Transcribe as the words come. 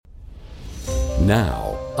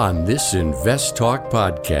Now, on this Invest Talk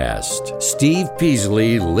podcast, Steve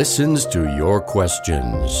Peasley listens to your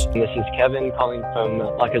questions. This is Kevin calling from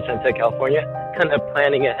La Crescenta, California, kind of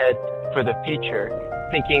planning ahead for the future,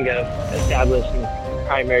 thinking of establishing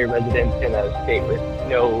primary residence in a state with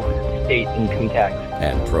no state income tax.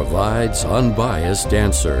 And provides unbiased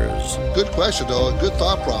answers. Good question, though, a good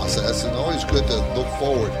thought process, and always good to look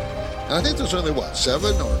forward. And I think there's only,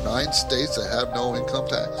 7 or 9 states that have no income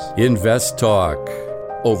tax? Invest Talk.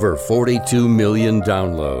 Over 42 million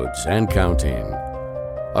downloads and counting.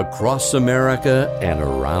 Across America and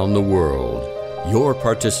around the world, your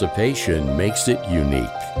participation makes it unique.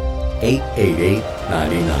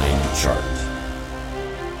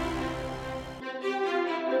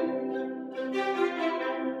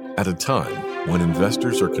 888-99-CHART. At a time when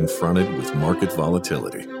investors are confronted with market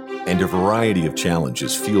volatility and a variety of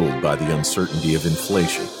challenges fueled by the uncertainty of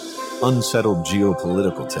inflation, unsettled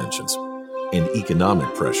geopolitical tensions, and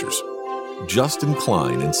economic pressures, Justin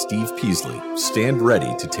Klein and Steve Peasley stand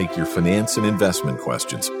ready to take your finance and investment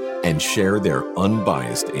questions and share their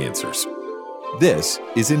unbiased answers. This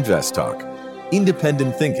is Invest Talk,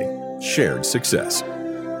 independent thinking, shared success.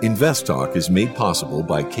 Invest Talk is made possible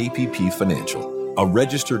by KPP Financial, a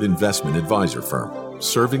registered investment advisor firm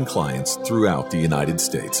serving clients throughout the United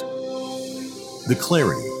States. The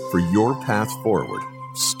clarity for your path forward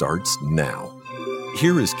starts now.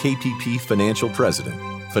 Here is KPP Financial President,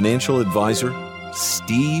 Financial Advisor,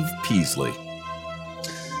 Steve Peasley.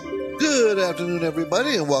 Good afternoon,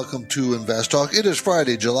 everybody, and welcome to Invest Talk. It is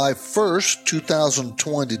Friday, July 1st,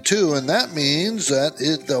 2022, and that means that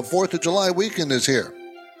the 4th of July weekend is here.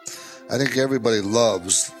 I think everybody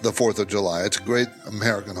loves the 4th of July. It's a great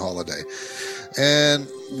American holiday. And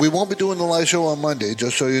we won't be doing the live show on Monday,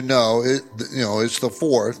 just so you know. It's the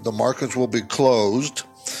 4th. The markets will be closed.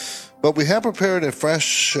 But we have prepared a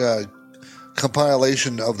fresh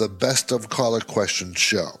compilation of the Best of Caller Questions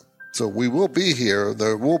show. So we will be here.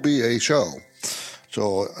 There will be a show.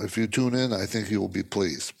 So if you tune in, I think you will be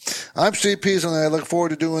pleased. I'm Steve Peasley, and I look forward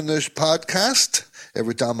to doing this podcast.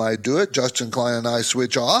 Every time I do it, Justin Klein and I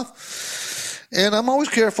switch off. And I'm always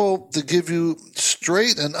careful to give you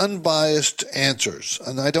straight and unbiased answers.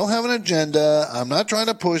 And I don't have an agenda. I'm not trying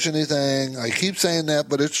to push anything. I keep saying that,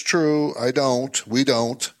 but it's true. I don't. We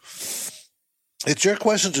don't. It's your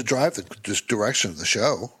questions to drive the direction of the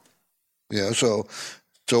show. So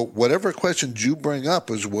whatever questions you bring up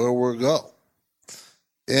is where we'll go.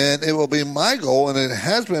 And it will be my goal, and it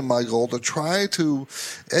has been my goal, to try to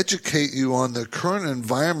educate you on the current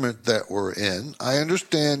environment that we're in. I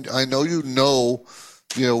understand, I know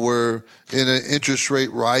we're in an interest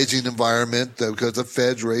rate rising environment because the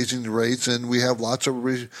Fed's raising the rates, and we have lots of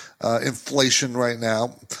inflation right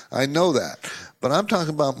now. I know that. But I'm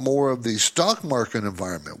talking about more of the stock market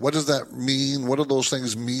environment. What does that mean? What do those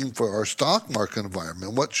things mean for our stock market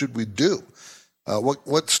environment? What should we do?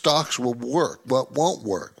 What stocks will work? What won't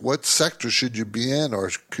work? What sector should you be in or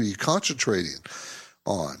are you concentrating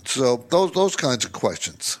on? So those kinds of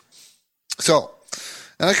questions. So,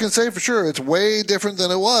 and I can say for sure it's way different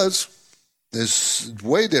than it was. It's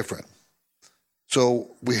way different. So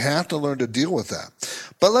we have to learn to deal with that.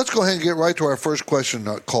 But let's go ahead and get right to our first question,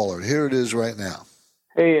 caller. Here it is right now.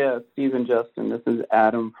 Hey, Steve and Justin. This is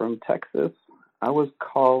Adam from Texas. I was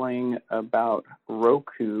calling about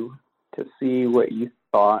Roku to see what you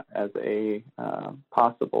thought as a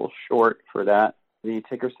possible short for that. The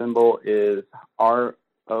ticker symbol is ROKU.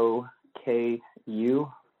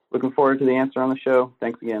 Looking forward to the answer on the show.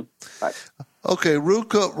 Thanks again. Bye. Okay,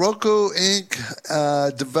 Roku Inc.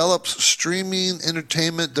 Develops streaming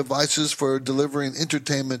entertainment devices for delivering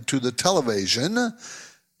entertainment to the television.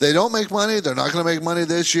 They don't make money. They're not going to make money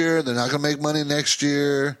this year. They're not going to make money next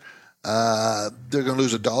year. They're going to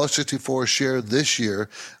lose $1.64 a share this year.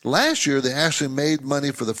 Last year, they actually made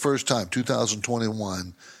money for the first time,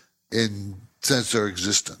 2021, since their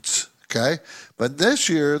existence. Okay, but this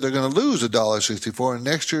year they're going to lose $1.64, and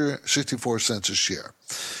next year 64 cents a share.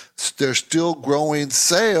 They're still growing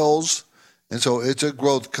sales, and so it's a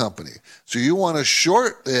growth company. So you want to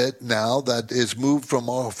short it now that it's moved from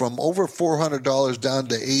over $400 down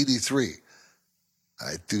to $83.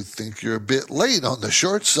 I do think you're a bit late on the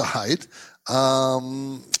short side.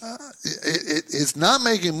 It's not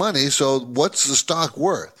making money, so what's the stock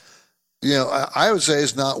worth? I would say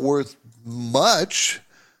it's not worth much,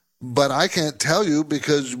 but I can't tell you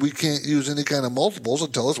because we can't use any kind of multiples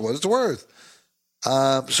to tell us what it's worth.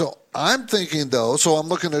 So I'm thinking, though, I'm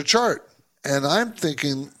looking at a chart, and I'm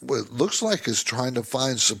thinking what it looks like it's trying to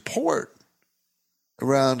find support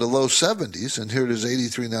around the low 70s, and here it is,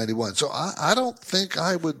 83.91. So I don't think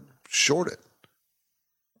I would short it.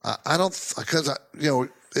 I don't, because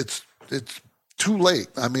it's too late.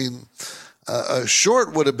 I mean, a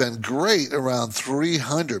short would have been great around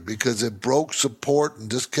 300 because it broke support and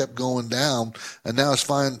just kept going down, and now it's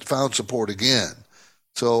found support again.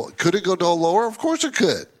 So could it go lower? Of course it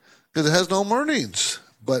could, because it has no earnings,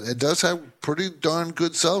 but it does have pretty darn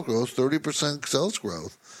good sales growth, 30% sales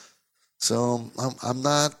growth. So I'm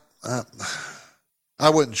not. I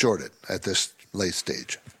wouldn't short it at this late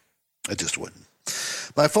stage. I just wouldn't.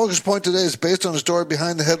 My focus point today is based on the story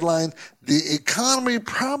behind the headline, "The economy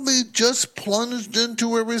probably just plunged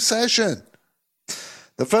into a recession."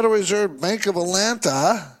 The Federal Reserve Bank of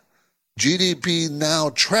Atlanta GDP Now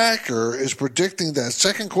tracker is predicting that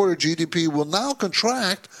second quarter GDP will now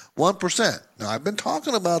contract 1%. Now, I've been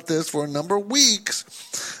talking about this for a number of weeks,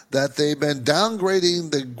 that they've been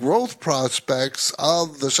downgrading the growth prospects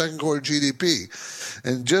of the second quarter GDP.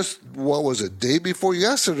 And just, day before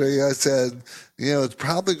yesterday, I said, it's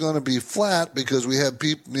probably going to be flat because we have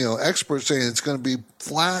people, experts saying it's going to be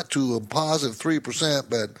flat to a positive 3%,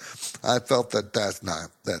 but I felt that that's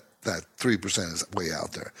not, that 3% is way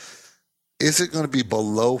out there. Is it going to be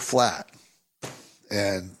below flat?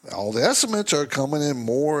 And all the estimates are coming in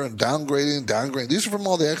more and downgrading. These are from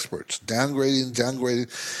all the experts. Downgrading.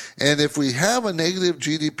 And if we have a negative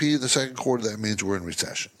GDP in the second quarter, that means we're in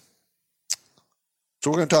recession. So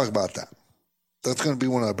we're going to talk about that. That's going to be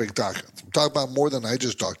one of our big topics. We'll talk about more than I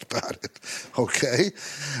just talked about it. Okay?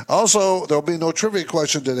 Also, there'll be no trivia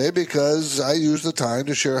question today because I used the time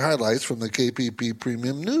to share highlights from the KPP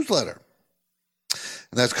Premium newsletter.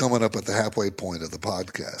 And that's coming up at the halfway point of the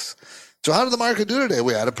podcast. So how did the market do today?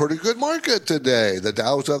 We had a pretty good market today. The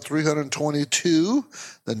Dow was up 322,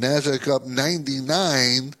 the Nasdaq up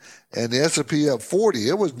 99, and the S&P up 40.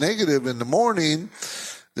 It was negative in the morning,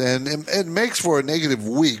 and it makes for a negative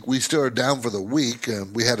week. We still are down for the week,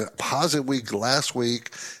 and we had a positive week last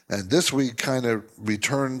week, and this week kind of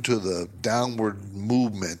returned to the downward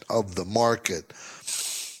movement of the market.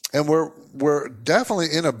 And we're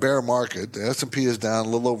definitely in a bear market. The S&P is down a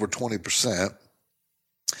little over 20%.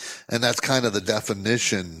 And that's kind of the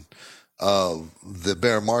definition of the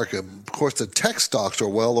bear market. Of course, the tech stocks are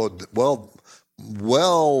well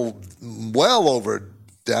over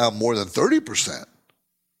down more than 30%.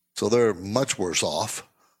 So they're much worse off.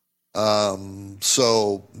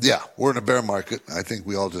 So yeah, we're in a bear market. I think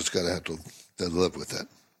we all just got to have to live with it.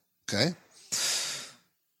 Okay.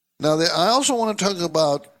 Now, I also want to talk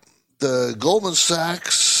about the Goldman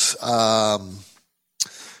Sachs,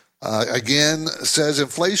 again, says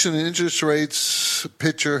inflation and interest rates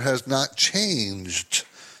picture has not changed.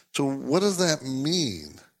 So what does that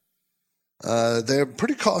mean? They're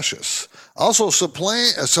pretty cautious. Also,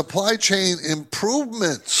 supply chain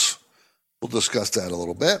improvements. We'll discuss that a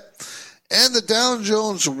little bit. And the Dow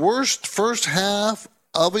Jones' worst first half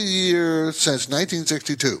of a year since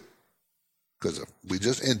 1962. Because we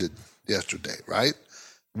just ended yesterday, right?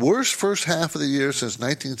 Worst first half of the year since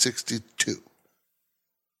 1962.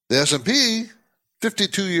 The S&P,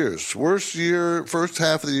 52 years. Worst year, first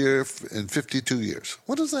half of the year in 52 years.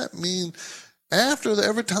 What does that mean?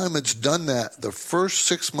 Every time it's done that, the first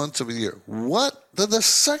 6 months of a year, what do the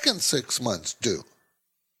second 6 months do?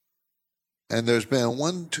 And there's been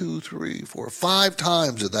 5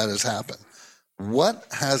 times that has happened. What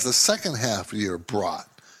has the second half of the year brought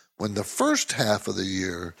when the first half of the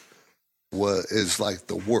year is like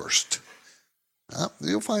the worst?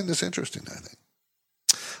 You'll find this interesting, I think.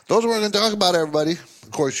 Those are what we're going to talk about, everybody.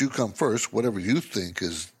 Of course, you come first. Whatever you think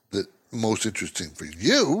is the most interesting for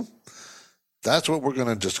you, that's what we're going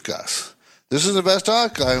to discuss. This is Invest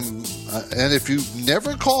Talk. And if you've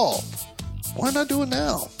never called, why not do it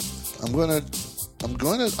now?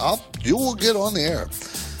 You will get on the air.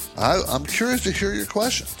 I'm curious to hear your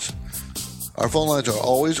questions. Our phone lines are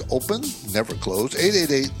always open, never closed.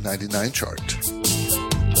 888-99-CHART.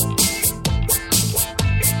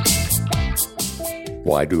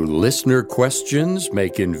 Why do listener questions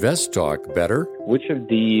make Invest Talk better? Which of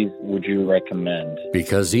these would you recommend?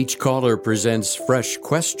 Because each caller presents fresh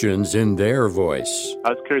questions in their voice. I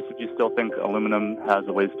was curious if you still think aluminum has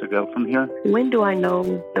a ways to go from here. When do I know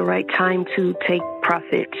the right time to take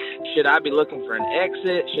profits? Should I be looking for an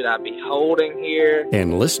exit? Should I be holding here?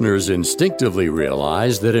 And listeners instinctively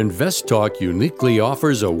realize that Invest Talk uniquely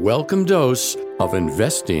offers a welcome dose of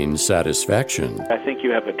investing satisfaction. I think you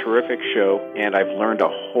have a terrific show, and I've learned a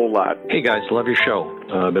whole lot. Hey guys, love your show.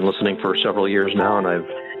 I've been listening for several years now, and I've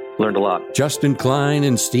learned a lot. Justin Klein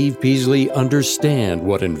and Steve Peasley understand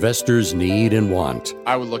what investors need and want.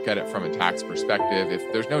 I would look at it from a tax perspective.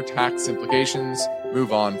 If there's no tax implications,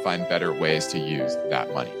 move on, find better ways to use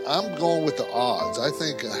that money. I'm going with the odds. I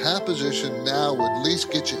think a half position now would at least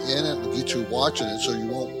get you in it and get you watching it so you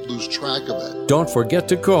won't lose track of it. Don't forget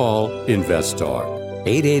to call Invest Talk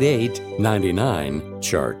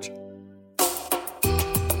 888-99-CHART.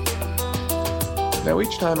 Now,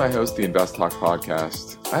 each time I host the Invest Talk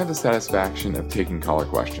podcast, I have the satisfaction of taking caller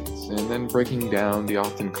questions and then breaking down the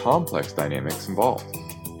often complex dynamics involved.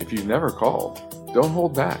 If you've never called, don't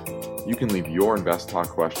hold back. You can leave your Invest Talk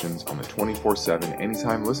questions on the 24/7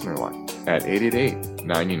 Anytime Listener line at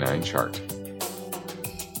 888-99-CHART.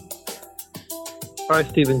 Hi,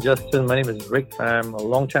 Steve and Justin. My name is Rick. I'm a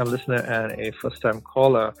long-time listener and a first-time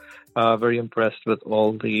caller. Very impressed with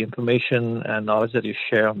all the information and knowledge that you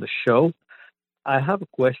share on the show. I have a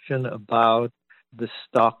question about the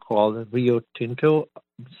stock called Rio Tinto.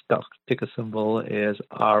 Stock ticker symbol is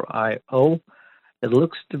RIO. It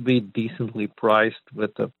looks to be decently priced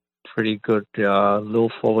with a pretty good low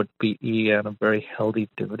forward PE and a very healthy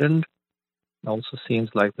dividend. It also seems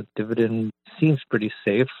like the dividend seems pretty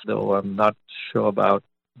safe, though I'm not sure about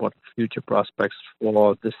what future prospects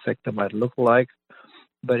for this sector might look like.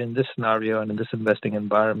 But in this scenario and in this investing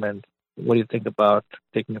environment, what do you think about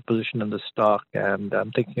taking a position in the stock? And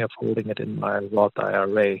I'm thinking of holding it in my Roth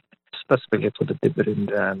IRA, specifically for the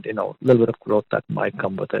dividend and, a little bit of growth that might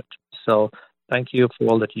come with it. So thank you for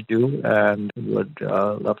all that you do, and would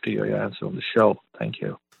love to hear your answer on the show. Thank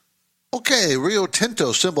you. Okay, Rio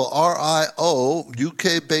Tinto, symbol RIO,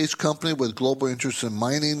 UK-based company with global interests in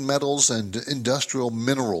mining, metals, and industrial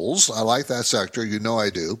minerals. I like that sector. You know I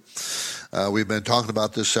do. We've been talking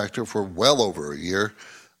about this sector for well over a year.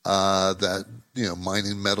 That,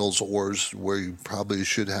 mining, metals, ores, where you probably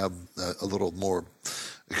should have a little more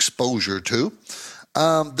exposure to.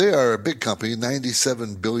 They are a big company,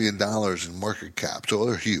 $97 billion in market cap, so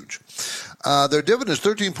they're huge. Their dividend is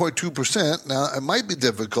 13.2%. Now, it might be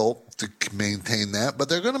difficult to maintain that, but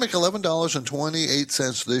they're going to make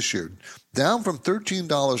 $11.28 this year, down from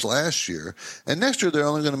 $13 last year. And next year, they're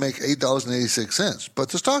only going to make $8.86. But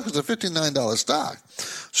the stock is a $59 stock.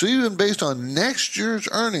 So even based on next year's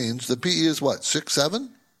earnings, the PE is what, 6, 7?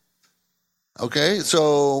 Okay,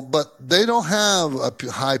 so, but they don't have a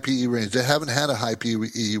high PE range. They haven't had a high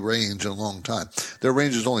PE range in a long time. Their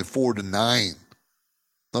range is only 4 to 9.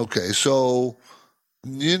 Okay, so,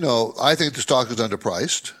 I think the stock is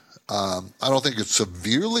underpriced. I don't think it's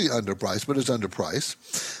severely underpriced, but it's underpriced.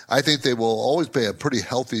 I think they will always pay a pretty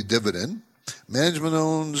healthy dividend. Management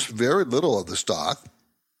owns very little of the stock.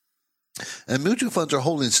 And mutual funds are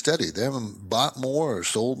holding steady. They haven't bought more or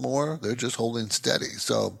sold more. They're just holding steady.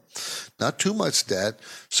 So not too much debt.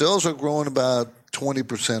 Sales are growing about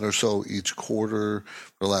 20% or so each quarter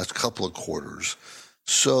for the last couple of quarters.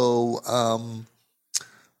 So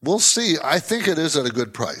we'll see. I think it is at a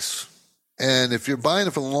good price. And if you're buying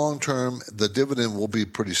it for the long term, the dividend will be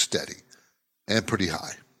pretty steady and pretty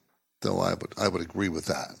high. Though I would agree with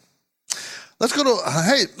that. Let's go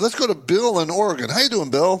to Bill in Oregon. How you doing,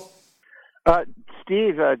 Bill?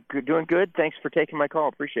 Steve, doing good. Thanks for taking my call.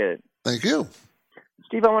 Appreciate it. Thank you.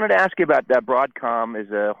 Steve, I wanted to ask you about that. Broadcom is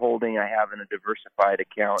a holding I have in a diversified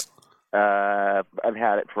account. I've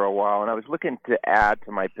had it for a while, and I was looking to add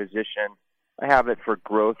to my position. I have it for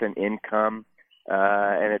growth and income,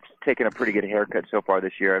 and it's taken a pretty good haircut so far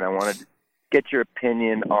this year, and I wanted to get your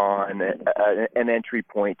opinion on an entry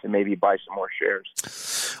point to maybe buy some more shares.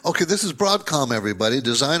 Okay, this is Broadcom, everybody.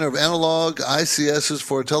 Designer of analog ICSs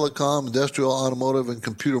for telecom, industrial, automotive, and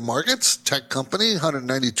computer markets. Tech company,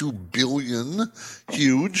 $192 billion,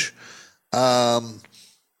 huge.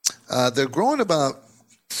 They're growing about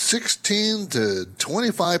 16 to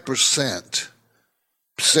 25%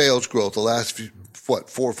 sales growth the last 4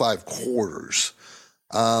 or 5 quarters.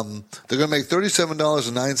 They're going to make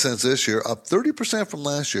 $37.09 this year, up 30% from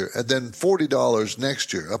last year, and then $40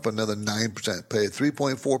 next year, up another 9%. Pay a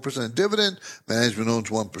 3.4% dividend. Management owns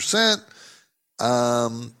 1%.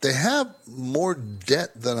 They have more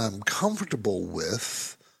debt than I'm comfortable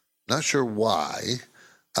with. Not sure why.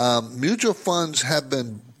 Mutual funds have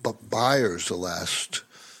been buyers the last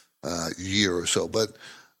year or so, but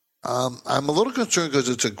I'm a little concerned because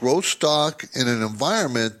it's a growth stock in an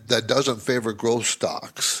environment that doesn't favor growth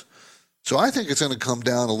stocks. So I think it's going to come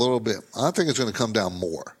down a little bit. I think it's going to come down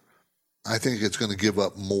more. I think it's going to give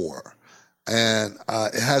up more. And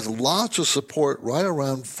it has lots of support right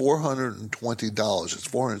around $420. It's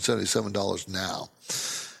 $477 now.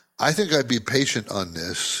 I think I'd be patient on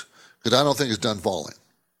this because I don't think it's done falling.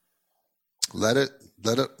 Let it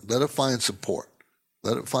find support.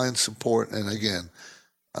 Let it find support. And again,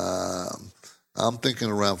 I'm thinking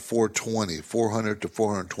around $400 to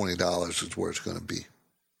 $420 is where it's going to be.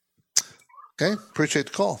 Okay, appreciate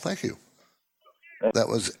the call. Thank you. That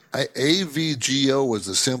was AVGO was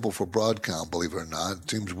the symbol for Broadcom, believe it or not.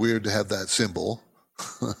 It seems weird to have that symbol,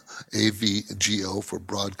 AVGO for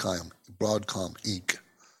Broadcom Inc.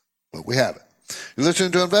 But we have it. You're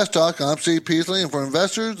listening to Invest Talk. I'm Steve Peasley, and for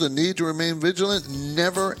investors, the need to remain vigilant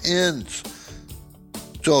never ends.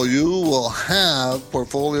 So you will have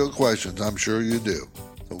portfolio questions. I'm sure you do.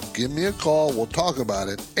 So give me a call. We'll talk about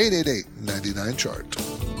it.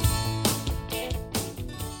 888-99-CHART.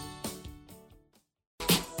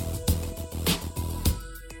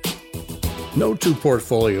 No two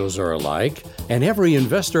portfolios are alike, and every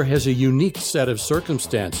investor has a unique set of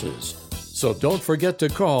circumstances. So don't forget to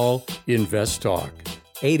call Invest Talk.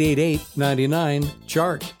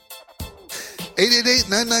 888-99-CHART.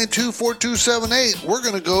 888-992-4278. We're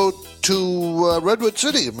going to go to Redwood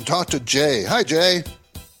City and talk to Jay. Hi, Jay.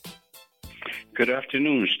 Good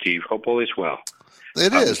afternoon, Steve. Hope all is well.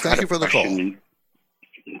 It is. Thank you for the call.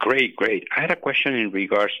 Great. I had a question in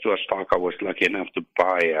regards to a stock I was lucky enough to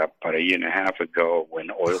buy about a year and a half ago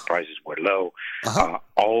when oil prices were low,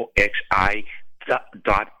 OXI.WS.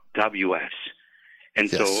 And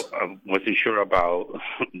so I wasn't sure about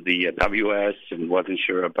the WS and wasn't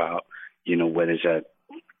sure about, whether it's a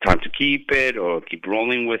time to keep it or keep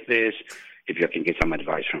rolling with this, if you can get some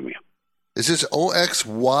advice from you. Is this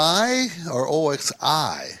OXY or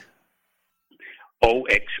OXI?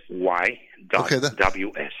 OXY.WS.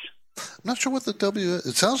 I'm not sure what the W is.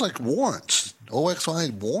 It sounds like warrants.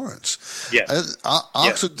 OXI warrants. Yes.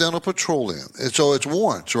 Occidental Petroleum. So it's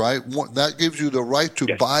warrants, right? That gives you the right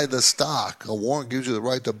to buy the stock. A warrant gives you the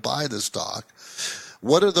right to buy the stock.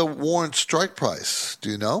 What are the warrant strike price?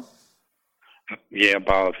 Do you know? Yeah,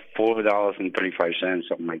 about $4.35,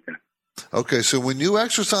 something like that. Okay, so when you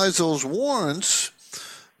exercise those warrants,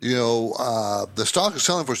 the stock is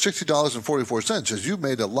selling for $60.44. As you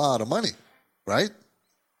made a lot of money, right?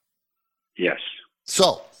 Yes.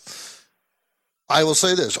 So I will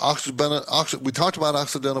say this. We talked about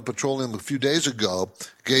Occidental Petroleum a few days ago,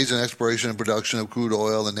 gauging exploration and production of crude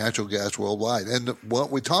oil and natural gas worldwide. And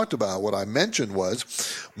what we talked about, what I mentioned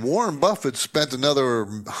was Warren Buffett spent another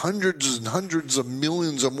hundreds and hundreds of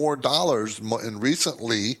millions of more dollars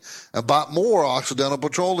recently and bought more Occidental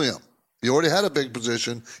Petroleum. He already had a big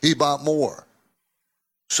position. He bought more.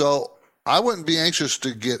 So I wouldn't be anxious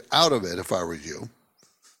to get out of it if I were you.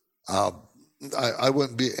 I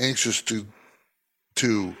wouldn't be anxious to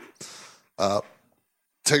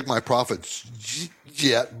take my profits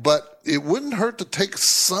yet, but it wouldn't hurt to take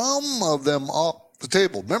some of them off the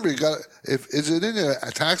table. Remember, is it in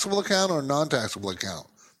a taxable account or a non-taxable account?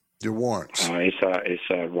 Your warrants. It's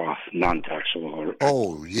a Roth, non-taxable.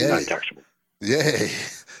 Oh, yay! Non-taxable. Yay!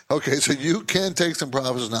 Okay, so you can take some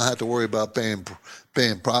profits and not have to worry about paying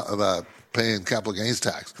capital gains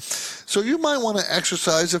tax. So you might want to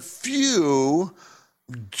exercise a few.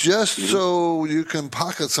 Just so you can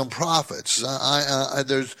pocket some profits. They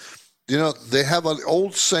have an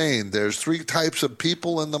old saying, there's three types of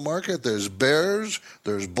people in the market. There's bears,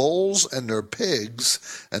 there's bulls, and there are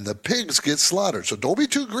pigs, and the pigs get slaughtered. So don't be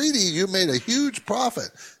too greedy. You made a huge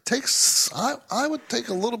profit. I would take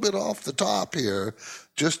a little bit off the top here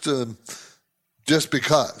just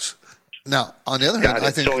because. Now, on the other hand,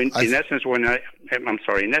 I think... So in essence, when I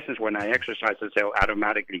exercise the sale,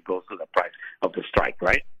 automatically goes to the price of the strike,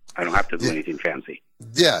 right? I don't have to do anything fancy.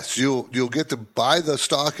 Yes, you'll get to buy the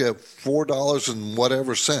stock at $4 and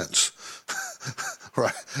whatever cents,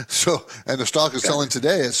 right? So, and the stock is selling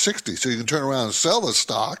today at $60, so you can turn around and sell the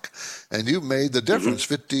stock, and you made the difference,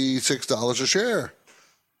 $56 a share.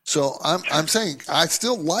 So I'm saying I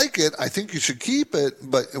still like it. I think you should keep it,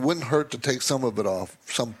 but it wouldn't hurt to take some of it off,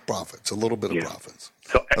 some profits, a little bit of profits.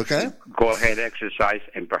 So okay, go ahead, exercise,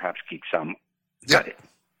 and perhaps keep some. Got it.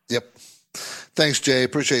 Yep. Thanks, Jay.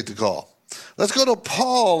 Appreciate the call. Let's go to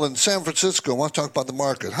Paul in San Francisco. I want to talk about the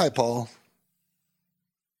market. Hi, Paul.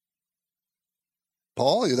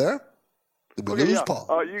 Paul, are you there? Did we lose Paul?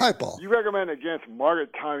 Hi, Paul. You recommend against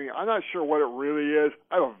market timing. I'm not sure what it really is.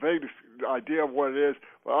 I have a vague idea of what it is,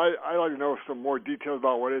 but I'd like to know some more details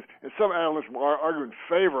about what it is. And some analysts are arguing in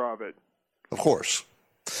favor of it. Of course.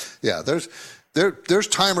 Yeah, there's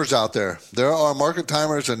timers out there. There are market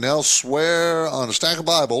timers, and they'll swear on a stack of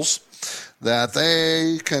Bibles that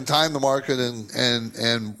they can time the market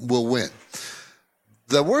and will win.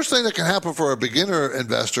 The worst thing that can happen for a beginner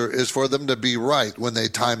investor is for them to be right when they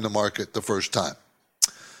time the market the first time,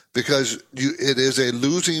 because it is a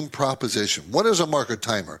losing proposition. What is a market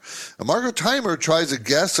timer? A market timer tries to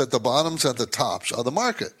guess at the bottoms and the tops of the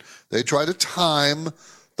market. They try to time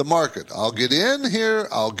the market. I'll get in here,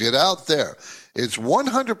 I'll get out there. It's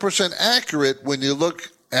 100% accurate when you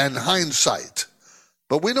look and hindsight.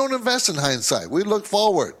 But we don't invest in hindsight. We look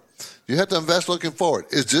forward. You have to invest looking forward.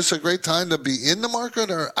 Is this a great time to be in the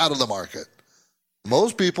market or out of the market?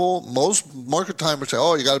 Most people, most market timers say,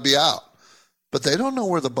 oh, you got to be out. But they don't know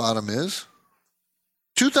where the bottom is.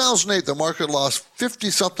 2008, the market lost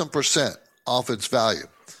 50-something% off its value.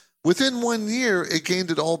 Within 1 year, it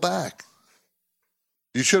gained it all back.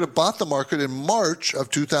 You should have bought the market in March of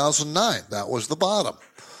 2009. That was the bottom.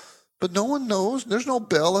 But no one knows. There's no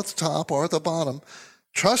bell at the top or at the bottom.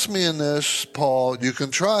 Trust me in this, Paul. You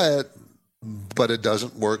can try it, but it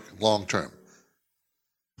doesn't work long term.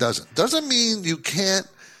 Doesn't mean you can't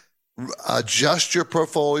adjust your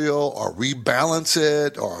portfolio or rebalance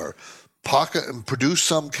it or pocket and produce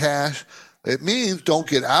some cash. It means don't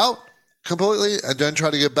get out completely and then try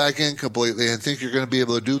to get back in completely and think you're going to be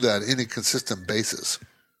able to do that on any consistent basis.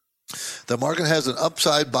 The market has an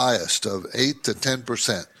upside bias of 8 to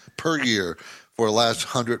 10% per year for the last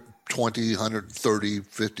 120, 130,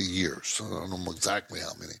 50 years. I don't know exactly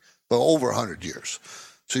how many, but over 100 years.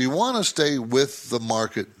 So you want to stay with the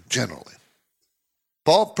market generally.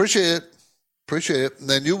 Paul, appreciate it. And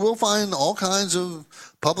then you will find all kinds of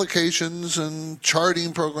publications and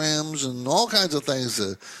charting programs and all kinds of things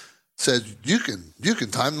that says you can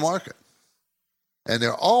time the market. And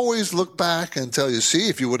they'll always look back and tell you, see,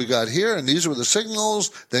 if you would have got here and these were the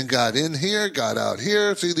signals, then got in here, got out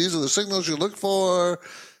here. See, these are the signals you look for.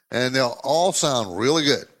 And they'll all sound really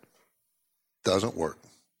good. Doesn't work.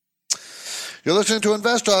 You're listening to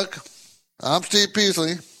Invest Talk. I'm Steve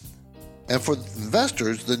Peasley. And for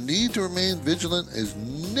investors, the need to remain vigilant is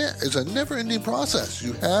a never-ending process.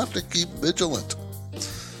 You have to keep vigilant.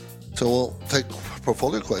 So we'll take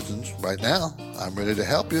portfolio questions right now. I'm ready to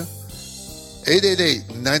help you.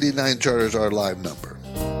 888-99-CHART is our live number.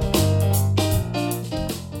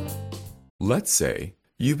 Let's say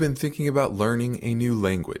you've been thinking about learning a new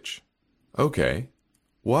language. Okay,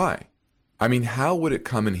 why? I mean, how would it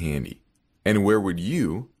come in handy? And where would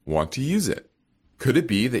you want to use it? Could it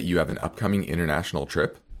be that you have an upcoming international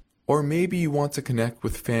trip? Or maybe you want to connect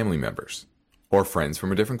with family members or friends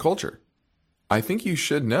from a different culture? I think you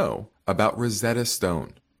should know about Rosetta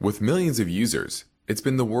Stone. With millions of users, it's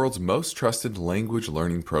been the world's most trusted language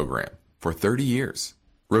learning program for 30 years.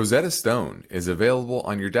 Rosetta Stone is available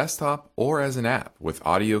on your desktop or as an app with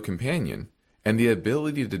Audio Companion and the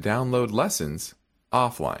ability to download lessons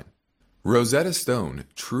offline. Rosetta Stone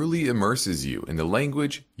truly immerses you in the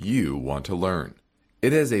language you want to learn.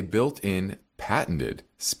 It has a built-in, patented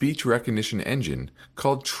speech recognition engine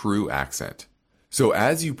called True Accent. So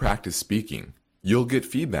as you practice speaking, you'll get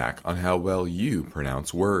feedback on how well you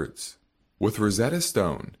pronounce words. With Rosetta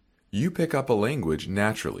Stone, you pick up a language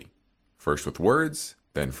naturally, first with words,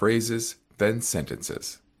 then phrases, then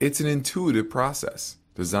sentences. It's an intuitive process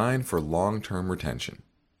designed for long-term retention.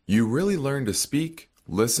 You really learn to speak,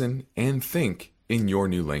 listen, and think in your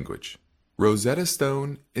new language. Rosetta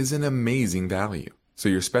Stone is an amazing value, so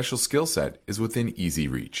your special skill set is within easy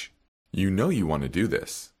reach. You know you want to do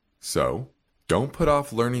this, so don't put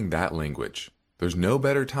off learning that language. There's no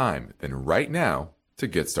better time than right now to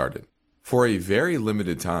get started. For a very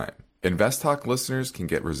limited time, Invest Talk listeners can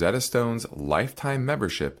get Rosetta Stone's lifetime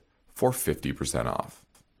membership for 50% off.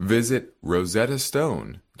 Visit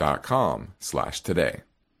rosettastone.com/today.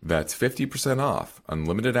 That's 50% off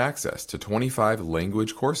unlimited access to 25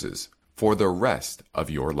 language courses for the rest of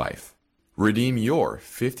your life. Redeem your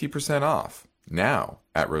 50% off now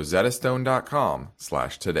at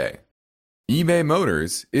rosettastone.com/today. eBay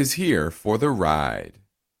Motors is here for the ride.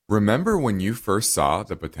 Remember when you first saw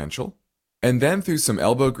the potential? And then through some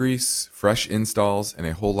elbow grease, fresh installs, and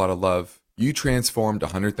a whole lot of love, you transformed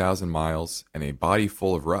 100,000 miles and a body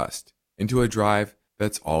full of rust into a drive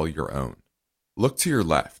that's all your own. Look to your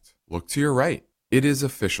left. Look to your right. It is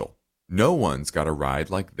official. No one's got a ride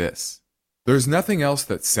like this. There's nothing else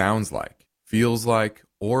that sounds like, feels like,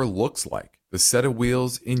 or looks like the set of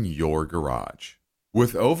wheels in your garage.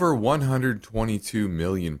 With over 122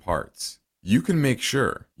 million parts, you can make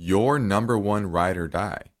sure your number one ride or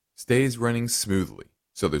die stays running smoothly,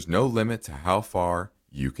 so there's no limit to how far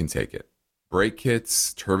you can take it. Brake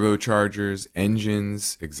kits, turbochargers,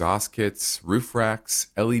 engines, exhaust kits, roof racks,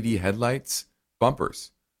 LED headlights,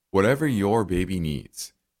 bumpers, whatever your baby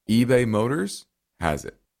needs, eBay Motors has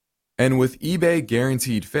it. And with eBay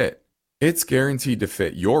Guaranteed Fit, it's guaranteed to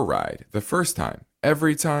fit your ride the first time,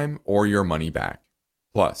 every time, or your money back.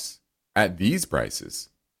 Plus, at these prices,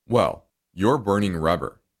 well, you're burning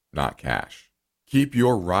rubber, not cash. Keep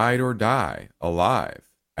your ride or die alive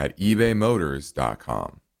at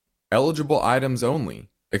ebaymotors.com. Eligible items only.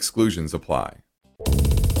 Exclusions apply.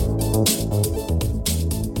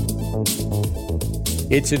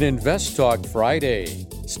 It's an Invest Talk Friday.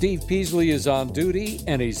 Steve Peasley is on duty,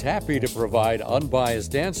 and he's happy to provide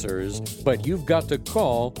unbiased answers, but you've got to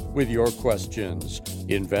call with your questions.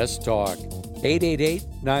 Invest Talk,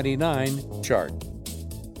 888-99-CHART.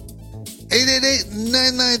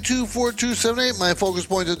 888-992-4278. My focus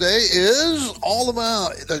point today is all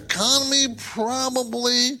about the economy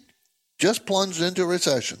probably just plunged into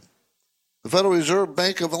recession. The Federal Reserve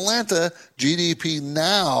Bank of Atlanta GDP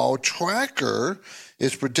Now tracker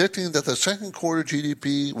is predicting that the second quarter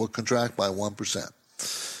GDP will contract by 1%.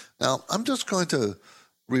 Now, I'm just going to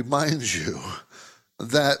remind you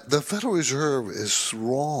that the Federal Reserve is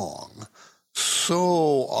wrong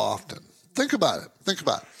so often. Think about it.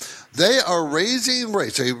 They are raising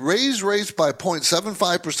rates. They raised rates by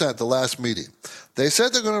 0.75% the last meeting. They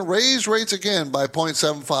said they're going to raise rates again by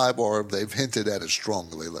 0.75, or they've hinted at it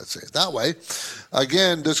strongly, let's say it that way,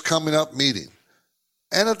 again this coming up meeting.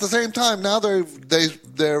 And at the same time, now their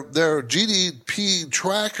GDP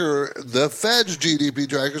tracker, the Fed's GDP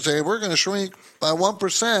tracker, saying we're going to shrink by 1%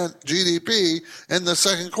 GDP in the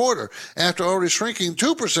second quarter, after already shrinking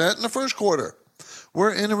 2% in the first quarter.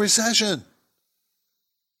 We're in a recession.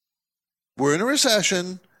 We're in a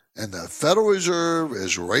recession, and the Federal Reserve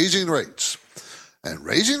is raising rates. And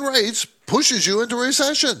raising rates pushes you into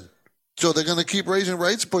recession. So they're going to keep raising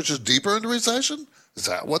rates, pushes deeper into recession? Is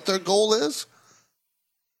that what their goal is?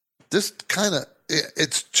 This kind of,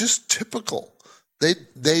 it's just typical. The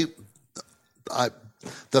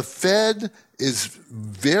Fed is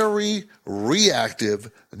very reactive,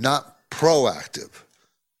 not proactive.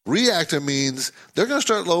 Reactive means they're going to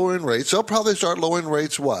start lowering rates. They'll probably start lowering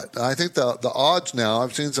rates what? I think the odds now,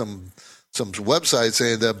 I've seen some websites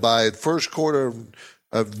saying that by the first quarter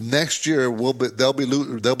of next year they'll be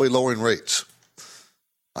lowering rates.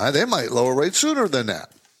 They might lower rates sooner than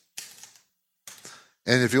that.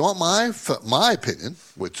 And if you want my opinion,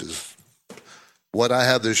 which is what I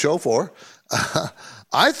have this show for,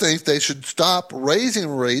 I think they should stop raising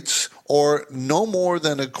rates, or no more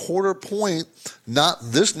than a quarter point, not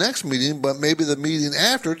this next meeting, but maybe the meeting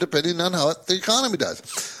after, depending on how the economy does.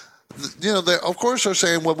 You know, they of course are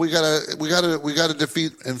saying, well, we gotta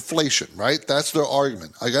defeat inflation, right? That's their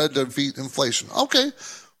argument. I gotta defeat inflation. Okay,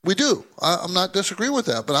 we do. I'm not disagreeing with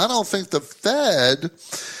that, but I don't think the Fed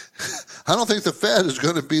is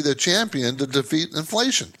going to be the champion to defeat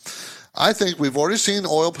inflation. I think we've already seen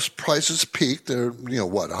oil prices peak. They're,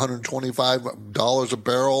 $125 a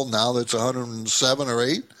barrel. Now that's 107 or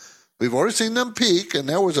 8. We've already seen them peak, and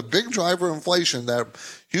there was a big driver of inflation, that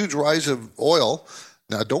huge rise of oil.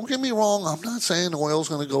 Now, don't get me wrong. I'm not saying oil's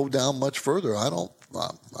going to go down much further. I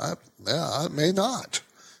may not,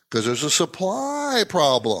 because there's a supply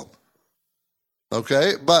problem.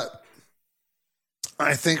 Okay, but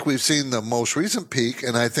I think we've seen the most recent peak,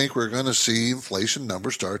 and I think we're going to see inflation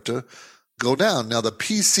numbers start to go down. Now, the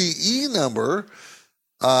PCE number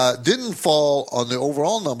didn't fall on the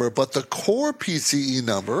overall number, but the core PCE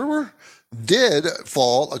number did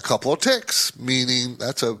fall a couple of ticks, meaning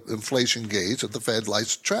that's an inflation gauge that the Fed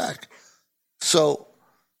likes to track. So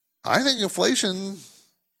I think inflation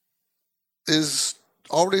is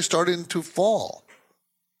already starting to fall.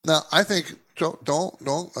 Now, I think,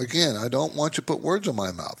 again, I don't want you to put words in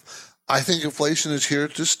my mouth. I think inflation is here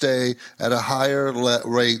to stay at a higher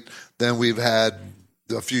rate than we've had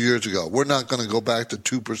a few years ago. We're not going to go back to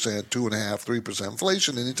 2%, 2.5%, 3%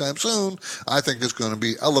 inflation anytime soon. I think it's going to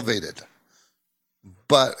be elevated.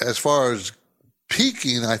 But as far as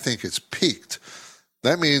peaking, I think it's peaked.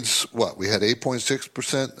 That means, what, we had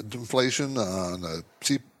 8.6% inflation on the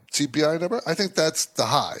CPI number? I think that's the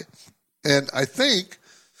high. And I think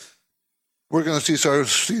we're going to start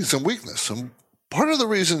seeing some weakness. And part of the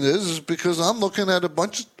reason is because I'm looking at a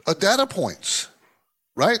bunch of data points,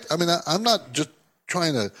 right? I mean, I'm not just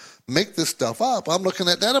trying to make this stuff up. I'm looking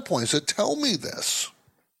at data points that tell me this.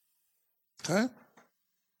 Okay?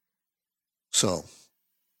 So,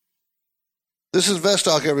 this is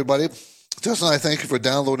Vestalk, everybody. Justin and I thank you for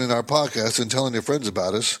downloading our podcast and telling your friends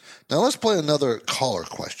about us. Now, let's play another caller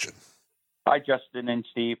question. Hi, Justin and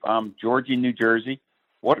Steve. I'm Georgie, New Jersey.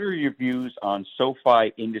 What are your views on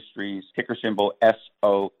SoFi Industries, ticker symbol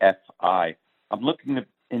SOFI? I'm looking to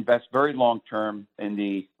invest very long-term in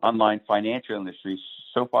the online financial industry.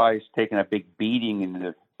 SoFi has taken a big beating in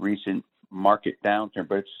the recent market downturn,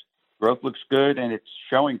 but its growth looks good and it's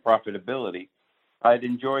showing profitability. I'd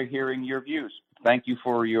enjoy hearing your views. Thank you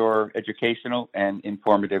for your educational and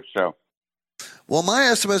informative show. Well, my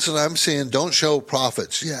estimates that I'm seeing don't show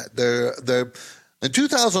profits yet. In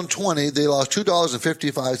 2020, they lost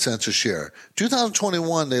 $2.55 a share.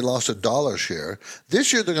 2021, they lost $1 a share.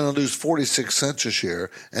 This year, they're going to lose 46 cents a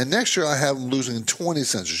share. And next year, I have them losing 20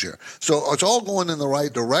 cents a share. So it's all going in the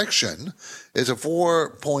right direction. It's a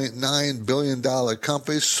 $4.9 billion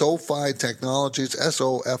company. SoFi Technologies,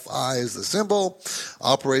 SOFI is the symbol,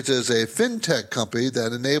 operates as a fintech company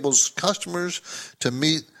that enables customers to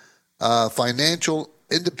meet financial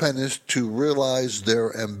independence to realize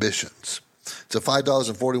their ambitions. It's a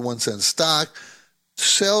 $5.41 stock.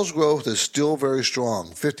 Sales growth is still very strong,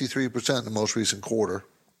 53% in the most recent quarter.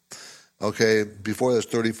 Okay, before that's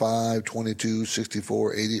 35, 22,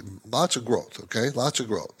 64, 80, lots of growth, okay? Lots of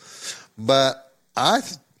growth. But I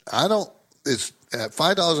don't, it's at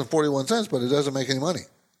 $5.41, but it doesn't make any money.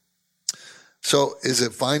 So is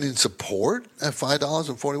it finding support at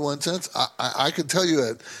 $5.41? I can tell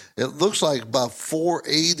you it looks like about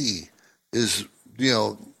 480 is,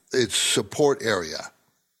 its support area.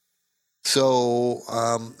 So,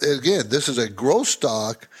 again, this is a growth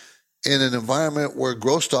stock in an environment where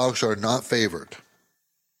growth stocks are not favored,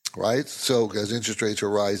 right? So, as interest rates are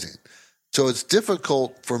rising. So, it's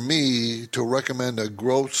difficult for me to recommend a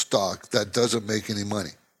growth stock that doesn't make any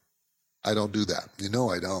money. I don't do that.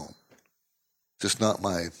 I don't. Just not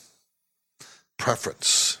my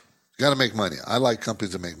preference. You got to make money. I like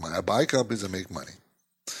companies that make money. I buy companies that make money.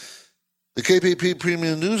 The KPP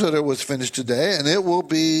Premium Newsletter was finished today, and it will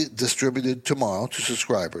be distributed tomorrow to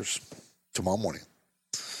subscribers, tomorrow morning.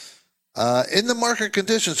 In the market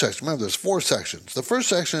conditions section, remember there's 4 sections. The first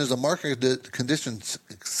section is the market conditions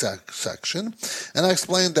section, and I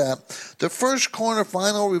explained that the first quarter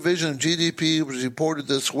final revision of GDP was reported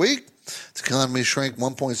this week. The economy shrank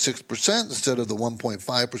 1.6% instead of the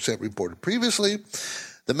 1.5% reported previously.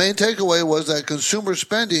 The main takeaway was that consumer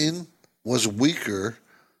spending was weaker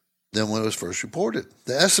than when it was first reported.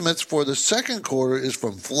 The estimates for the second quarter is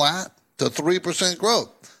from flat to 3% growth.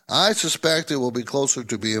 I suspect it will be closer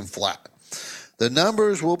to being flat. The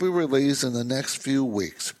numbers will be released in the next few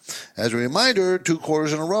weeks. As a reminder, 2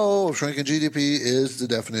 quarters in a row of shrinking GDP is the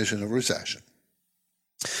definition of recession.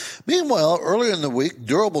 Meanwhile, earlier in the week,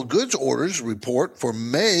 durable goods orders report for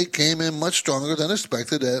May came in much stronger than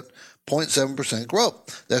expected at 0.7%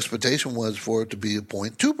 growth. The expectation was for it to be a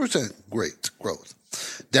 0.2% growth,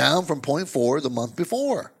 down from 0.4% the month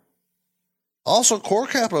before. Also, core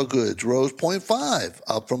capital goods rose 0.5%,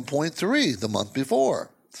 up from 0.3% the month before.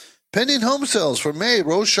 Pending home sales for May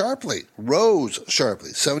rose sharply,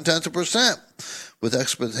 0.7%, with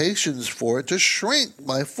expectations for it to shrink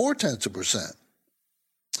by 0.4%.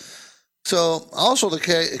 So, also the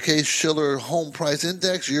Case-Shiller Home Price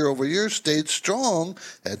Index year over year stayed strong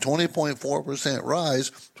at 20.4% rise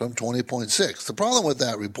from 20.6%. The problem with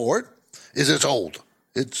that report is it's old.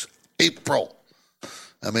 It's April.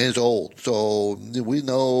 It's old. So we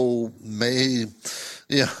know May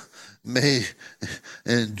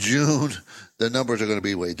and June, the numbers are going to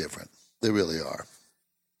be way different. They really are.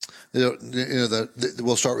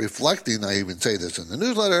 We'll start reflecting, I even say this in the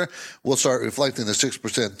newsletter, we'll start reflecting the 6%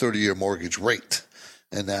 30-year mortgage rate,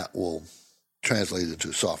 and that will translate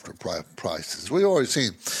into softer prices. We've already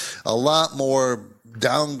seen a lot more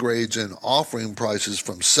downgrades in offering prices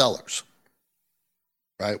from sellers,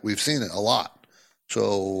 right? We've seen it a lot.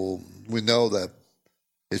 So we know that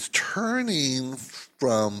it's turning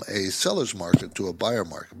from a seller's market to a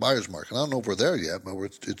buyer's market. I don't know if we're there yet, but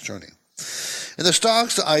it's turning. In the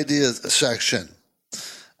stocks ideas section,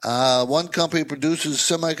 one company produces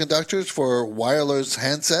semiconductors for wireless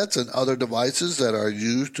handsets and other devices that are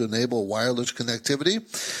used to enable wireless connectivity.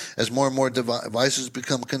 As more and more devices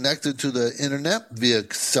become connected to the internet via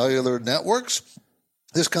cellular networks,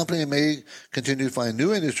 this company may continue to find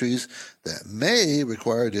new industries that may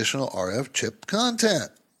require additional RF chip content.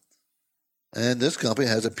 And this company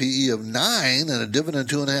has a PE of 9 and a dividend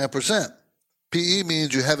 2.5%. PE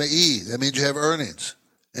means you have an E. That means you have earnings.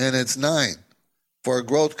 And it's 9 for a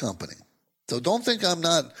growth company. So don't think I'm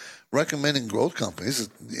not recommending growth companies.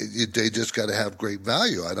 They just got to have great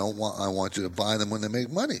value. I want you to buy them when they make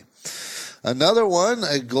money. Another one,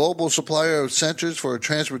 a global supplier of sensors for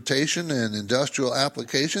transportation and industrial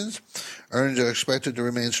applications. Earnings are expected to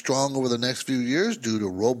remain strong over the next few years due to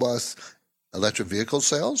robust electric vehicle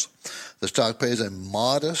sales. The stock pays a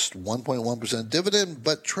modest 1.1% dividend,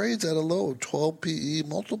 but trades at a low 12 PE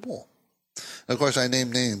multiple. And of course, I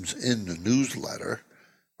name names in the newsletter,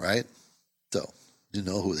 right? So you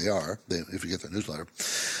know who they are if you get the newsletter.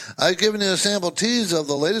 I've given you a sample tease of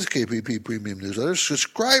the latest KPP Premium newsletter.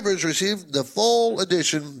 Subscribers receive the full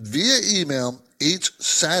edition via email each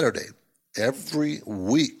Saturday, every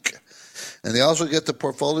week. And they also get the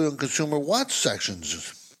portfolio and consumer watch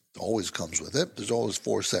sections It always comes with it. There's always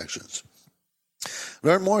 4 sections.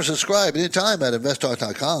 Learn more and subscribe anytime at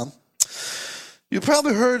investtalk.com. You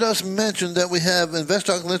probably heard us mention that we have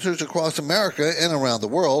InvestTalk listeners across America and around the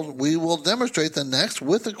world. We will demonstrate the next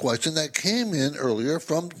with a question that came in earlier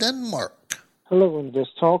from Denmark. Hello,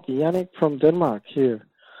 InvestTalk. Yannick from Denmark here.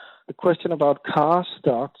 A question about car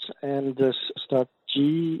stocks and this stock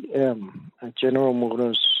GM, General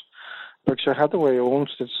Motors. Berkshire Hathaway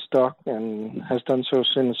owns this stock and has done so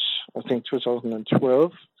since, I think,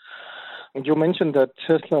 2012. And you mentioned that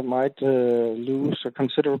Tesla might lose a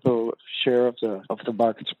considerable share of the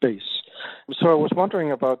market space. So I was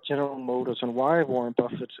wondering about General Motors and why Warren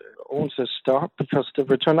Buffett owns this stock, because the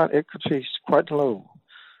return on equity is quite low.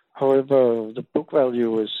 However, the book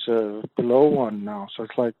value is below 1 now, so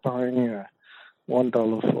it's like buying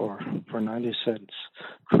 $1 for 90 cents.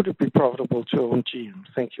 Could it be profitable to own GM?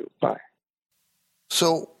 Thank you. Bye.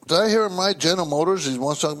 So, did I hear him right? General Motors? He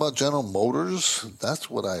wants to talk about General Motors? That's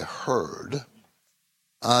what I heard.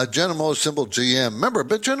 General Motors, symbol GM. Remember,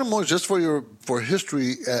 but General Motors, just for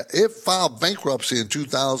history, it filed bankruptcy in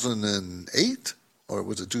 2008, or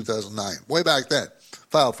was it 2009? Way back then,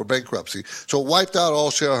 filed for bankruptcy. So it wiped out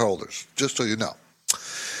all shareholders, just so you know.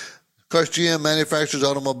 Of course, GM manufactures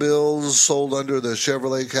automobiles sold under the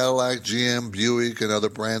Chevrolet, Cadillac, GM, Buick, and other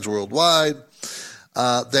brands worldwide.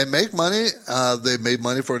 They make money. They've made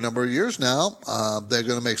money for a number of years now. They're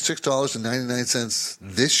going to make $6.99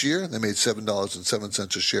 this year. They made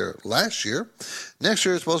 $7.07 a share last year. Next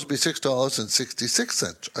year, it's supposed to be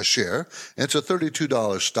 $6.66 a share, and it's a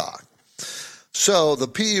 $32 stock. So the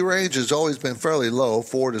PE range has always been fairly low,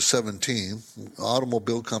 4 to 17.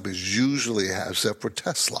 Automobile companies usually have, except for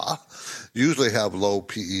Tesla, usually have low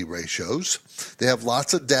PE ratios. They have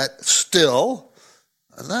lots of debt still.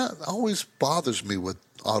 And that always bothers me with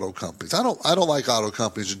auto companies. I don't like auto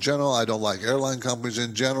companies in general. I don't like airline companies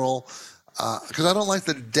in general because I don't like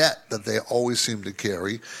the debt that they always seem to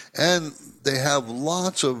carry, and they have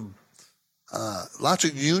lots of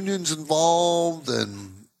unions involved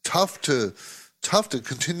and tough to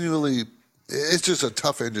continually. It's just a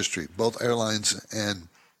tough industry, both airlines and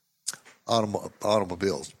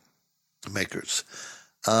automobiles makers.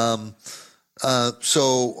 And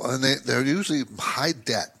they're usually high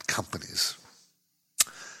debt companies.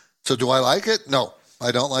 So do I like it? No,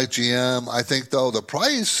 I don't like GM. I think, though, the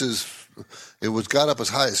price got up as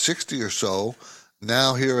high as 60 or so.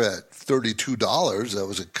 Now here at $32, that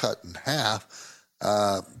was a cut in half.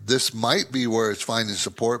 This might be where it's finding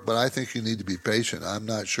support, but I think you need to be patient. I'm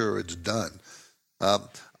not sure it's done.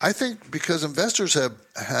 I think because investors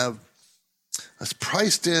have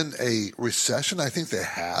priced in a recession. I think they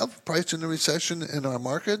have priced in a recession in our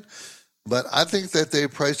market, but I think that they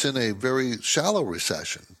priced in a very shallow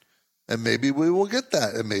recession. And maybe we will get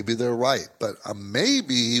that, and maybe they're right. But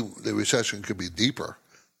maybe the recession could be deeper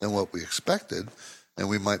than what we expected, and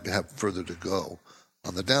we might have further to go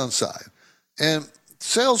on the downside. And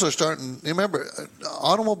sales are starting, remember,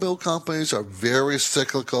 automobile companies are very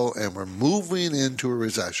cyclical, and we're moving into a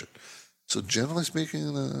recession. So generally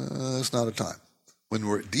speaking, it's not a time. When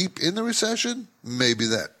we're deep in the recession, maybe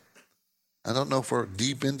then. I don't know if we're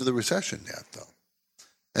deep into the recession yet, though.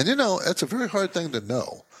 And, it's a very hard thing to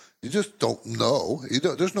know. You just don't know.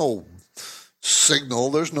 There's no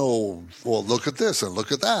signal. There's no, well, look at this and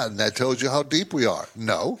look at that, and that tells you how deep we are.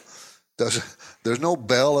 No. There's no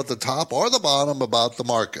bell at the top or the bottom about the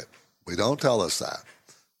market. We don't tell us that.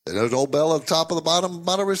 There's no bell at the top or the bottom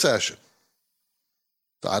about a recession.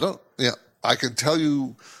 So I can tell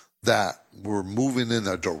you that we're moving in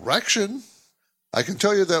a direction. I can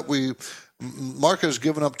tell you that market has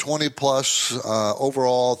given up 20 plus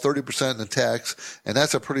overall, 30% in the techs, and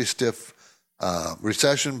that's a pretty stiff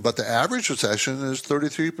recession. But the average recession is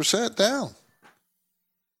 33% down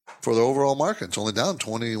for the overall market. It's only down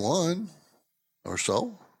 21 or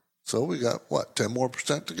so. So we got 10 more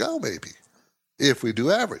 % to go, maybe. If we do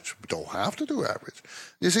average, we don't have to do average.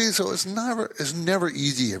 You see, so it's never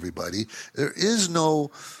easy, everybody. There is no,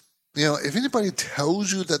 if anybody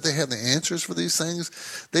tells you that they have the answers for these things,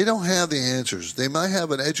 they don't have the answers. They might have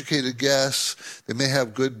an educated guess. They may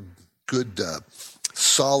have good,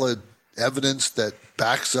 solid evidence that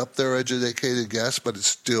backs up their educated guess, but it's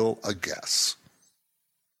still a guess.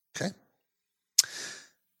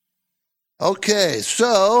 Okay,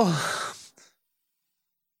 so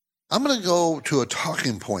I'm going to go to a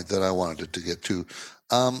talking point that I wanted to get to.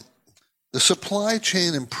 The supply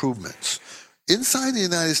chain improvements. Inside the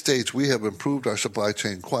United States, we have improved our supply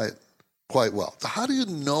chain quite well. How do you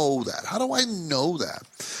know that? How do I know that?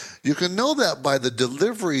 You can know that by the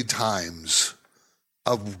delivery times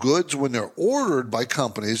of goods when they're ordered by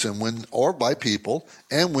companies or by people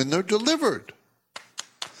and when they're delivered.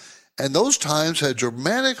 And those times had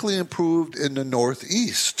dramatically improved in the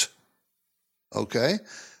Northeast. Okay?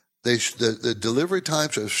 The delivery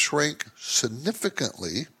times have shrank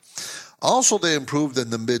significantly. Also, they improved in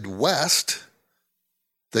the Midwest.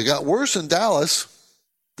 They got worse in Dallas,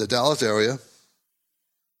 the Dallas area.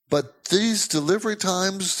 But these delivery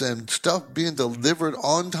times and stuff being delivered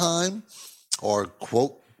on time or,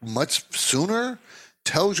 quote, much sooner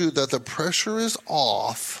tells you that the pressure is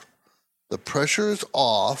off. The pressure is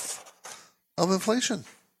off of inflation.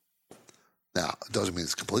 Now, it doesn't mean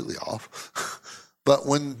it's completely off. But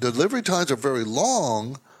when delivery times are very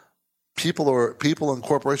long, people and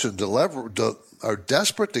corporations are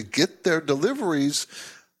desperate to get their deliveries,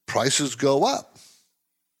 prices go up.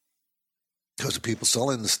 Because the people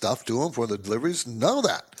selling the stuff to them for the deliveries know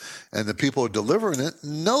that. And the people who are delivering it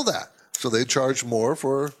know that. So they charge more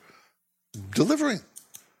for delivering.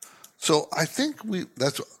 So I think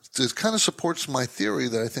this kind of supports my theory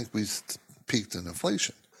that I think we peaked in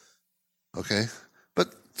inflation. Okay?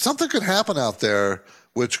 But something could happen out there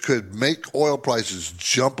which could make oil prices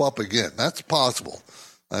jump up again. That's possible.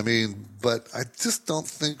 I mean, but I just don't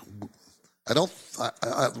think,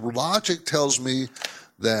 logic tells me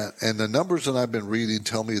that, and the numbers that I've been reading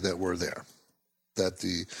tell me that we're there, that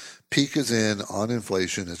the peak is in on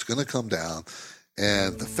inflation. It's going to come down,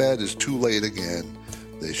 and the Fed is too late again.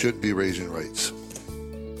 They shouldn't be raising rates.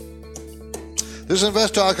 This is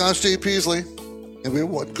Invest Talk. I'm Steve Peasley, and we have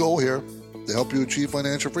one goal here to help you achieve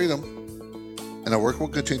financial freedom. And our work will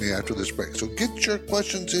continue after this break. So get your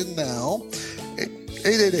questions in now.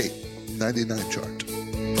 888-99-CHART.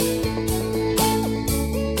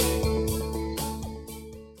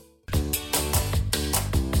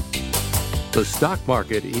 The stock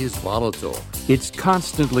market is volatile. It's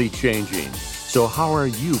constantly changing. So how are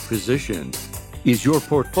you positioned? Is your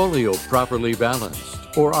portfolio properly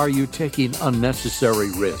balanced, or are you taking unnecessary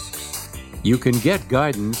risks? You can get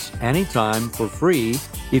guidance anytime for free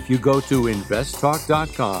if you go to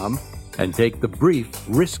investtalk.com and take the brief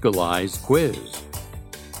Riskalyze quiz.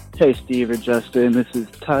 Hey, Steve and Justin. This is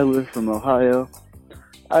Tyler from Ohio.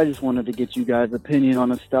 I just wanted to get you guys' opinion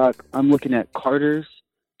on a stock. I'm looking at Carter's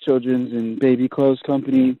children's and baby clothes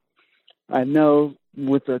company. I know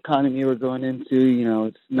with the economy we're going into,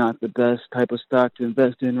 it's not the best type of stock to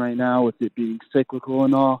invest in right now with it being cyclical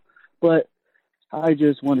and all, but I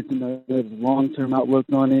just wanted to know the long-term outlook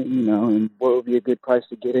on it, and what would be a good price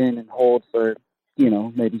to get in and hold for,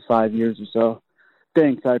 maybe 5 years or so.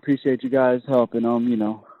 Thanks. I appreciate you guys helping.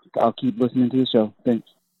 I'll keep listening to the show. Thanks.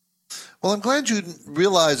 Well, I'm glad you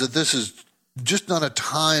realize that this is just not a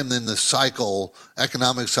time in the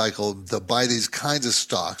economic cycle, to buy these kinds of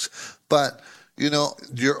stocks. But, you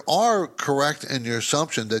are correct in your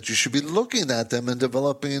assumption that you should be looking at them and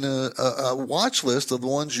developing a watch list of the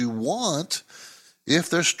ones you want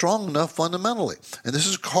if they're strong enough fundamentally. And this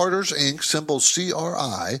is Carter's Inc., symbol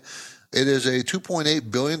CRI. It is a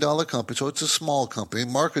 $2.8 billion company, so it's a small company.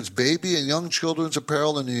 Markets baby and young children's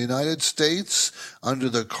apparel in the United States under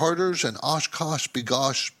the Carter's and Oshkosh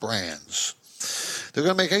B'gosh brands. They're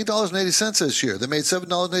going to make $8.80 this year. They made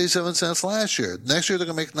 $7.87 last year. Next year, they're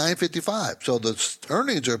going to make $9.55. So the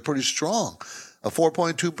earnings are pretty strong. A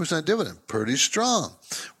 4.2% dividend, pretty strong.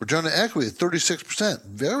 Return on equity, 36%,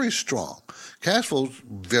 very strong. Cash flow,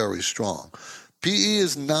 very strong. PE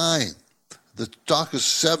is 9. The stock is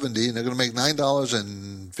 70, and they're going to make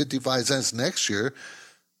 $9.55 next year.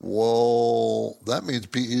 Well, that means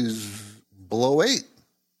PE is below 8,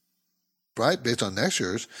 right, based on next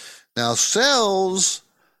year's. Now, sales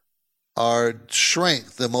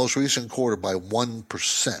shrank the most recent quarter by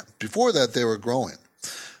 1%. Before that, they were growing.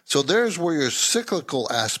 So there's where your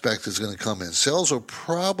cyclical aspect is going to come in. Sales will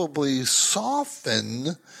probably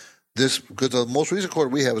soften this, because the most recent quarter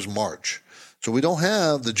we have is March. So we don't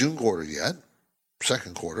have the June quarter yet,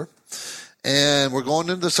 second quarter. And we're going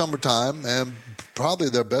into the summertime, and probably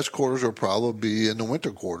their best quarters will probably be in the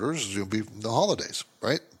winter quarters. It'll be the holidays,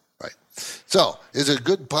 right? Right. So is it a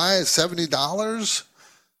good buy at $70?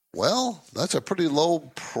 Well, that's a pretty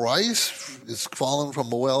low price. It's fallen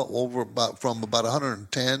from about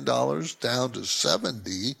 $110 down to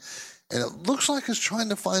 $70, and it looks like it's trying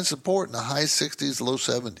to find support in the high 60s, low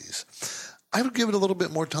 70s. I would give it a little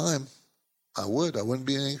bit more time. I would. I wouldn't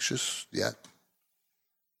be anxious yet.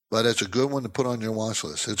 But it's a good one to put on your watch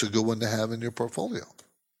list. It's a good one to have in your portfolio.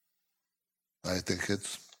 I think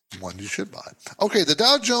it's one you should buy. Okay, the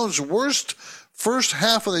Dow Jones worst first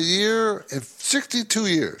half of the year in 62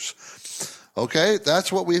 years. Okay,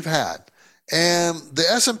 that's what we've had. And the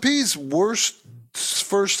S&P's worst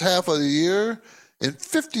first half of the year in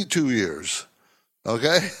 52 years.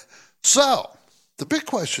 Okay? So, the big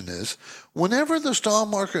question is, whenever the stock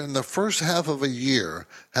market in the first half of a year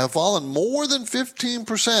have fallen more than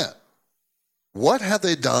 15%, what have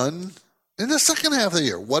they done in the second half of the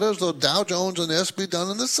year? What has the Dow Jones and the S&P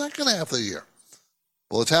done in the second half of the year?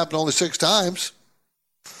 Well, it's happened only 6 times.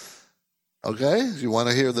 Okay, you want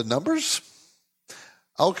to hear the numbers?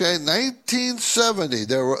 Okay, 1970,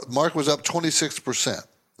 the market was up 26%.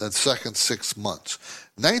 That second 6 months.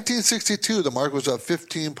 1962, the market was up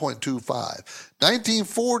 15.25.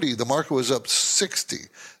 1940, the market was up 60.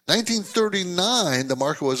 1939, the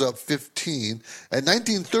market was up 15. And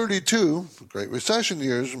 1932, Great Recession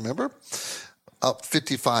years, remember, up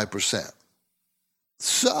 55%.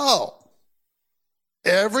 So,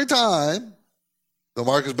 every time, the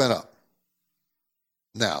market's been up.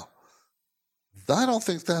 Now, I don't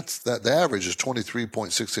think that's that. The average is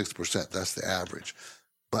 23.66%. That's the average.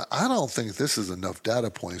 But I don't think this is enough data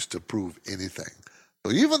points to prove anything.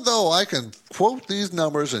 So even though I can quote these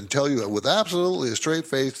numbers and tell you with absolutely a straight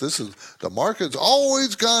face, the market's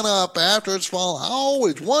always gone up after it's fallen,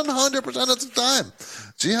 always, 100% of the time.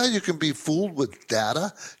 See how you can be fooled with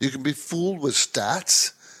data? You can be fooled with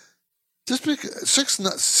stats? Just because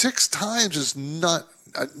six times is not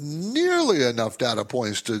nearly enough data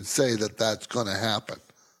points to say that that's going to happen.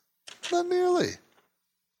 Not nearly.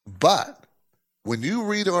 But when you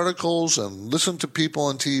read articles and listen to people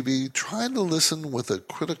on TV, try to listen with a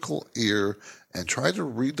critical ear and try to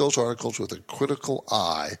read those articles with a critical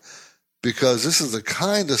eye, because this is the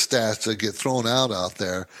kind of stats that get thrown out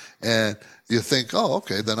there, and you think, oh,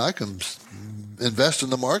 okay, then I can invest in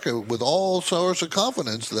the market with all sorts of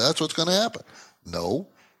confidence that that's what's going to happen. No,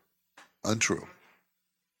 untrue.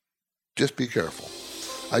 Just be careful.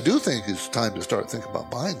 I do think it's time to start thinking about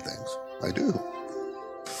buying things. I do.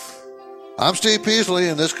 I'm Steve Peasley,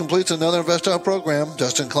 and this completes another Invest Out program.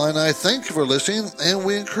 Justin Klein and I thank you for listening, and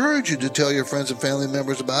we encourage you to tell your friends and family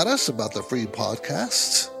members about us, about the free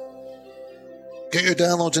podcasts. Get your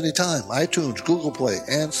downloads anytime, iTunes, Google Play,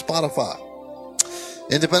 and Spotify.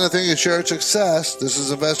 Independent thinking, shared success. This is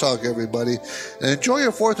Invest Talk, everybody. And enjoy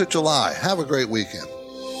your 4th of July. Have a great weekend.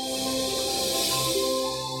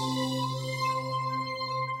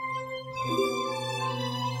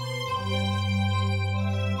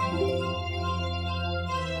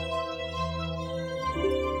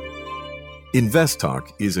 Invest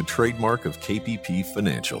Talk is a trademark of KPP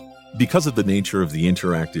Financial. Because of the nature of the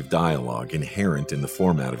interactive dialogue inherent in the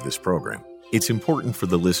format of this program, it's important for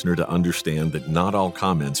the listener to understand that not all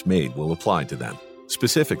comments made will apply to them.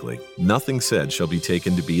 Specifically, nothing said shall be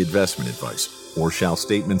taken to be investment advice, or shall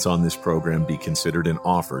statements on this program be considered an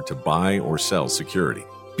offer to buy or sell security.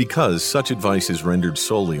 Because such advice is rendered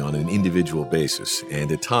solely on an individual basis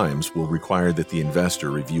and at times will require that the investor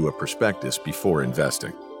review a prospectus before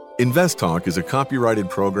investing. Invest Talk is a copyrighted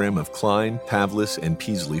program of Klein, Pavlis, and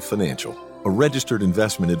Peasley Financial, a registered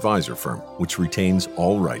investment advisor firm which retains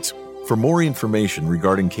all rights. For more information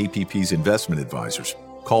regarding KPP's investment advisors,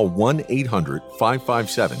 call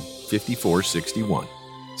 1-800-557-5461.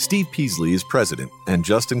 Steve Peasley is president, and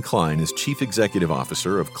Justin Klein is chief executive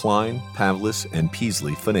officer of Klein, Pavlis, and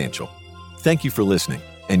Peasley Financial. Thank you for listening,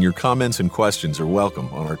 and your comments and questions are welcome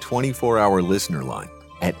on our 24-hour listener line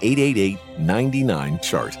at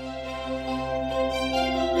 888-99-CHART.